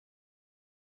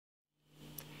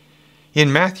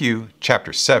In Matthew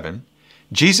chapter 7,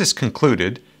 Jesus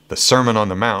concluded the Sermon on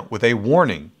the Mount with a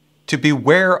warning to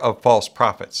beware of false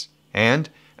prophets and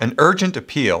an urgent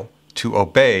appeal to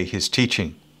obey his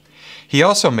teaching. He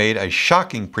also made a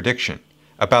shocking prediction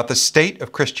about the state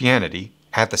of Christianity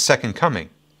at the second coming.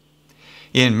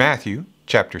 In Matthew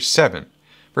chapter 7,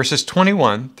 verses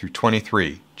 21 through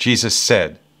 23, Jesus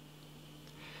said,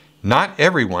 "Not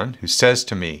everyone who says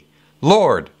to me,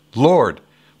 'Lord, Lord,'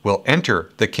 will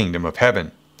enter the kingdom of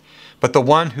heaven, but the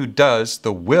one who does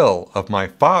the will of my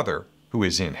Father who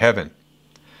is in heaven.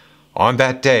 On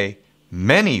that day,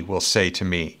 many will say to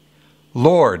me,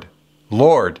 'Lord,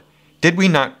 Lord, did we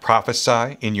not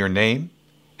prophesy in your name,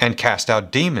 and cast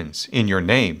out demons in your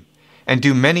name, and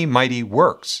do many mighty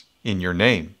works in your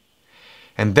name?'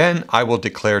 And then I will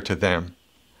declare to them,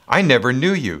 'I never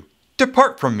knew you.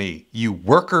 Depart from me, you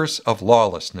workers of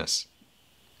lawlessness.'"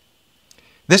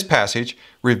 This passage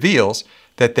reveals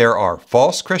that there are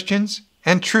false Christians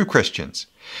and true Christians.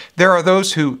 There are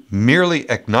those who merely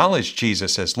acknowledge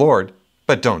Jesus as Lord,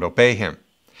 but don't obey him.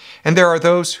 And there are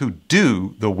those who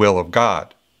do the will of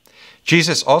God.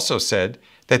 Jesus also said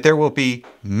that there will be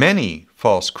many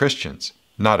false Christians,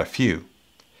 not a few.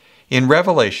 In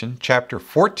Revelation chapter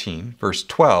 14, verse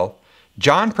 12,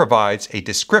 John provides a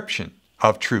description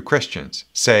of true Christians,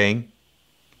 saying,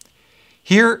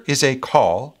 "Here is a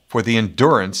call for the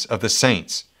endurance of the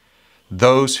saints,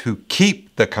 those who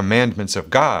keep the commandments of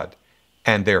God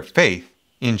and their faith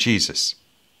in Jesus."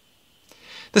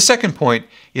 The second point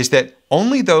is that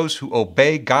only those who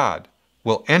obey God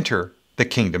will enter the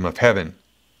kingdom of heaven.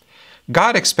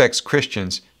 God expects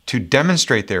Christians to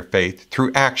demonstrate their faith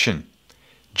through action.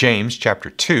 James chapter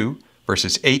 2,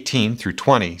 verses 18 through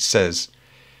 20 says,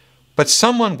 "But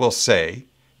someone will say,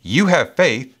 'You have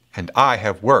faith and I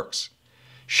have works.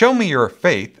 Show me your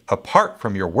faith apart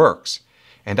from your works,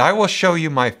 and I will show you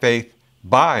my faith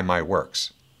by my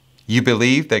works. You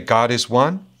believe that God is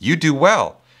one? You do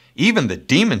well. Even the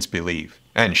demons believe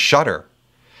and shudder.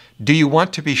 Do you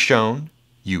want to be shown,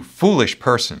 you foolish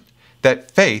person,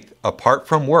 that faith apart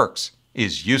from works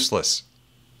is useless?"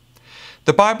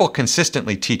 The Bible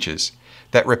consistently teaches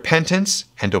that repentance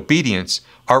and obedience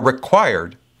are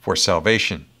required for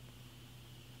salvation.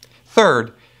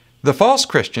 Third, the false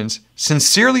Christians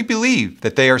sincerely believe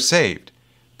that they are saved,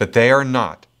 but they are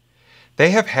not.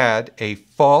 They have had a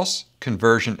false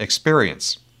conversion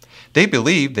experience. They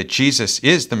believe that Jesus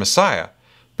is the Messiah,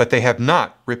 but they have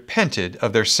not repented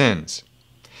of their sins.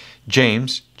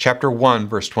 James chapter 1,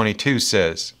 verse 22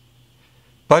 says,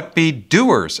 "But be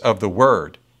doers of the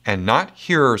word, and not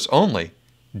hearers only,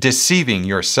 deceiving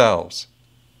yourselves."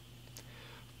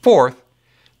 Fourth,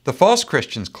 the false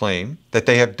Christians claim that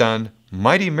they have done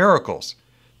mighty miracles,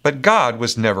 but God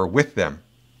was never with them.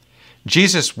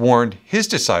 Jesus warned his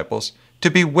disciples to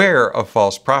beware of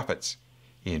false prophets.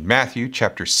 In Matthew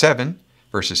chapter 7,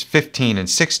 verses 15 and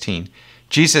 16,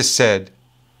 Jesus said,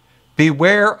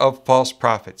 "Beware of false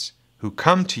prophets who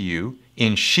come to you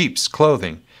in sheep's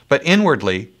clothing, but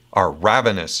inwardly are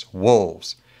ravenous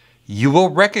wolves. You will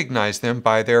recognize them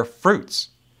by their fruits.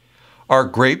 Are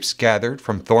grapes gathered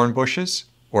from thorn bushes,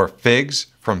 or figs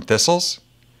from thistles?"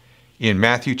 In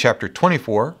Matthew chapter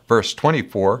 24, verse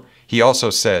 24, he also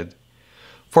said,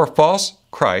 "For false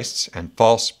Christs and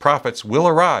false prophets will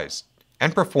arise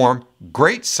and perform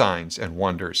great signs and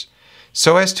wonders,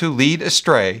 so as to lead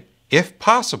astray, if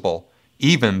possible,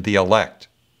 even the elect."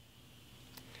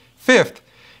 Fifth,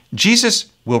 Jesus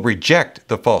will reject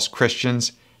the false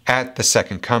Christians at the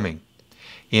second coming.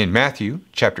 In Matthew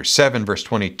chapter 7, verse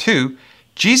 22,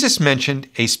 Jesus mentioned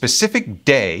a specific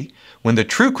day when the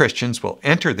true Christians will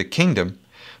enter the kingdom,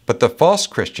 but the false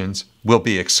Christians will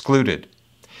be excluded.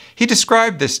 He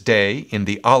described this day in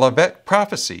the Olivet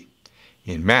prophecy.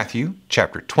 In Matthew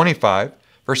chapter 25,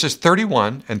 verses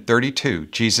 31 and 32,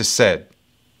 Jesus said,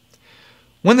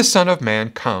 "When the Son of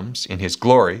Man comes in his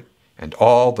glory, and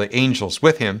all the angels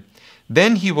with him,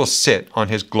 then he will sit on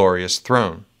his glorious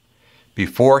throne.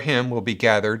 Before him will be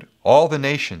gathered all the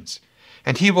nations,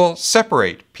 and he will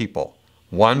separate people,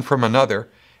 one from another,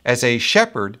 as a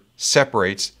shepherd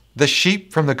separates the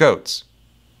sheep from the goats."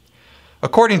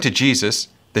 According to Jesus,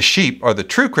 the sheep are the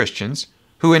true Christians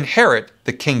who inherit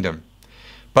the kingdom,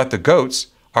 but the goats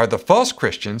are the false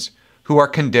Christians who are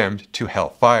condemned to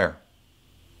hellfire.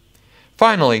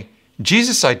 Finally,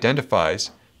 Jesus identifies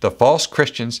the false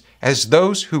Christians as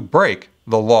those who break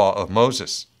the law of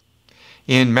Moses.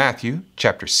 In Matthew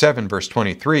chapter 7, verse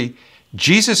 23,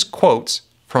 Jesus quotes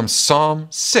from Psalm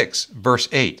 6, verse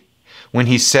 8, when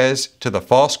he says to the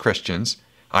false Christians,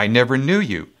 "I never knew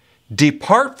you.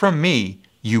 Depart from me,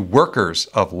 you workers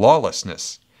of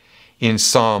lawlessness." In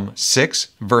Psalm 6,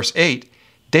 verse 8,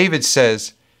 David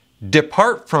says,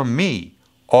 "Depart from me,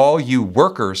 all you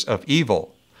workers of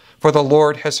evil, for the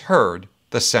Lord has heard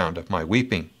the sound of my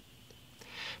weeping."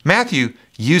 Matthew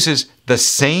uses the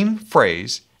same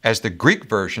phrase as the Greek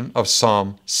version of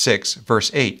Psalm 6, verse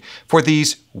 8, for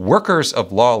these workers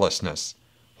of lawlessness,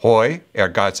 hoi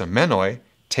ergazamenoi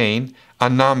tein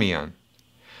anamian.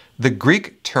 The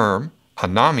Greek term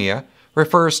anamia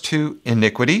refers to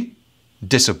iniquity,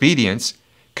 disobedience,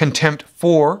 contempt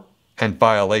for, and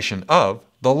violation of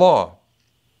the law.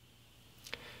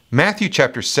 Matthew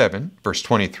chapter 7, verse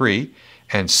 23,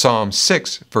 and Psalm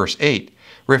 6, verse 8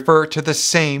 refer to the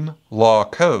same law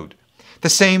code, the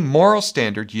same moral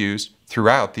standard used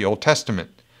throughout the Old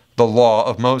Testament, the law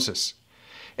of Moses.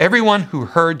 Everyone who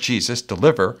heard Jesus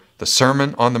deliver the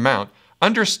Sermon on the Mount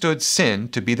understood sin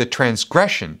to be the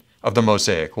transgression of the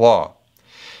Mosaic Law.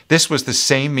 This was the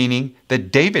same meaning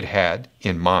that David had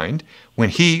in mind when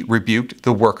he rebuked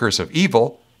the workers of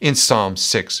evil in Psalm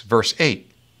 6, verse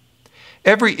 8.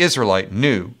 Every Israelite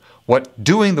knew what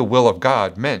doing the will of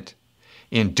God meant.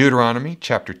 In Deuteronomy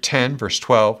chapter 10, verse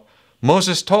 12,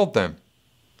 Moses told them,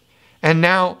 "And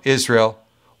now, Israel,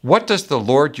 what does the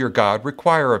Lord your God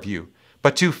require of you,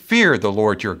 but to fear the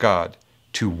Lord your God,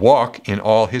 to walk in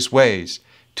all his ways,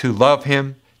 to love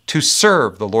him, to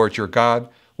serve the Lord your God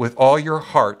with all your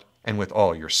heart and with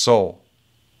all your soul."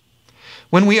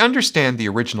 When we understand the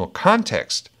original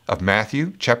context of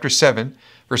Matthew chapter 7,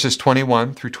 verses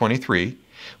 21 through 23,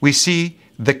 we see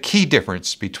the key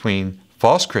difference between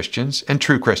false Christians and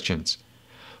true Christians.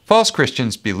 False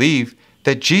Christians believe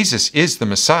that Jesus is the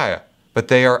Messiah, but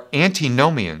they are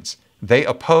antinomians. They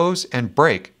oppose and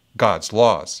break God's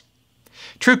laws.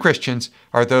 True Christians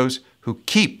are those who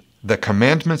keep the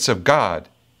commandments of God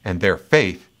and their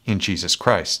faith in Jesus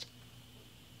Christ.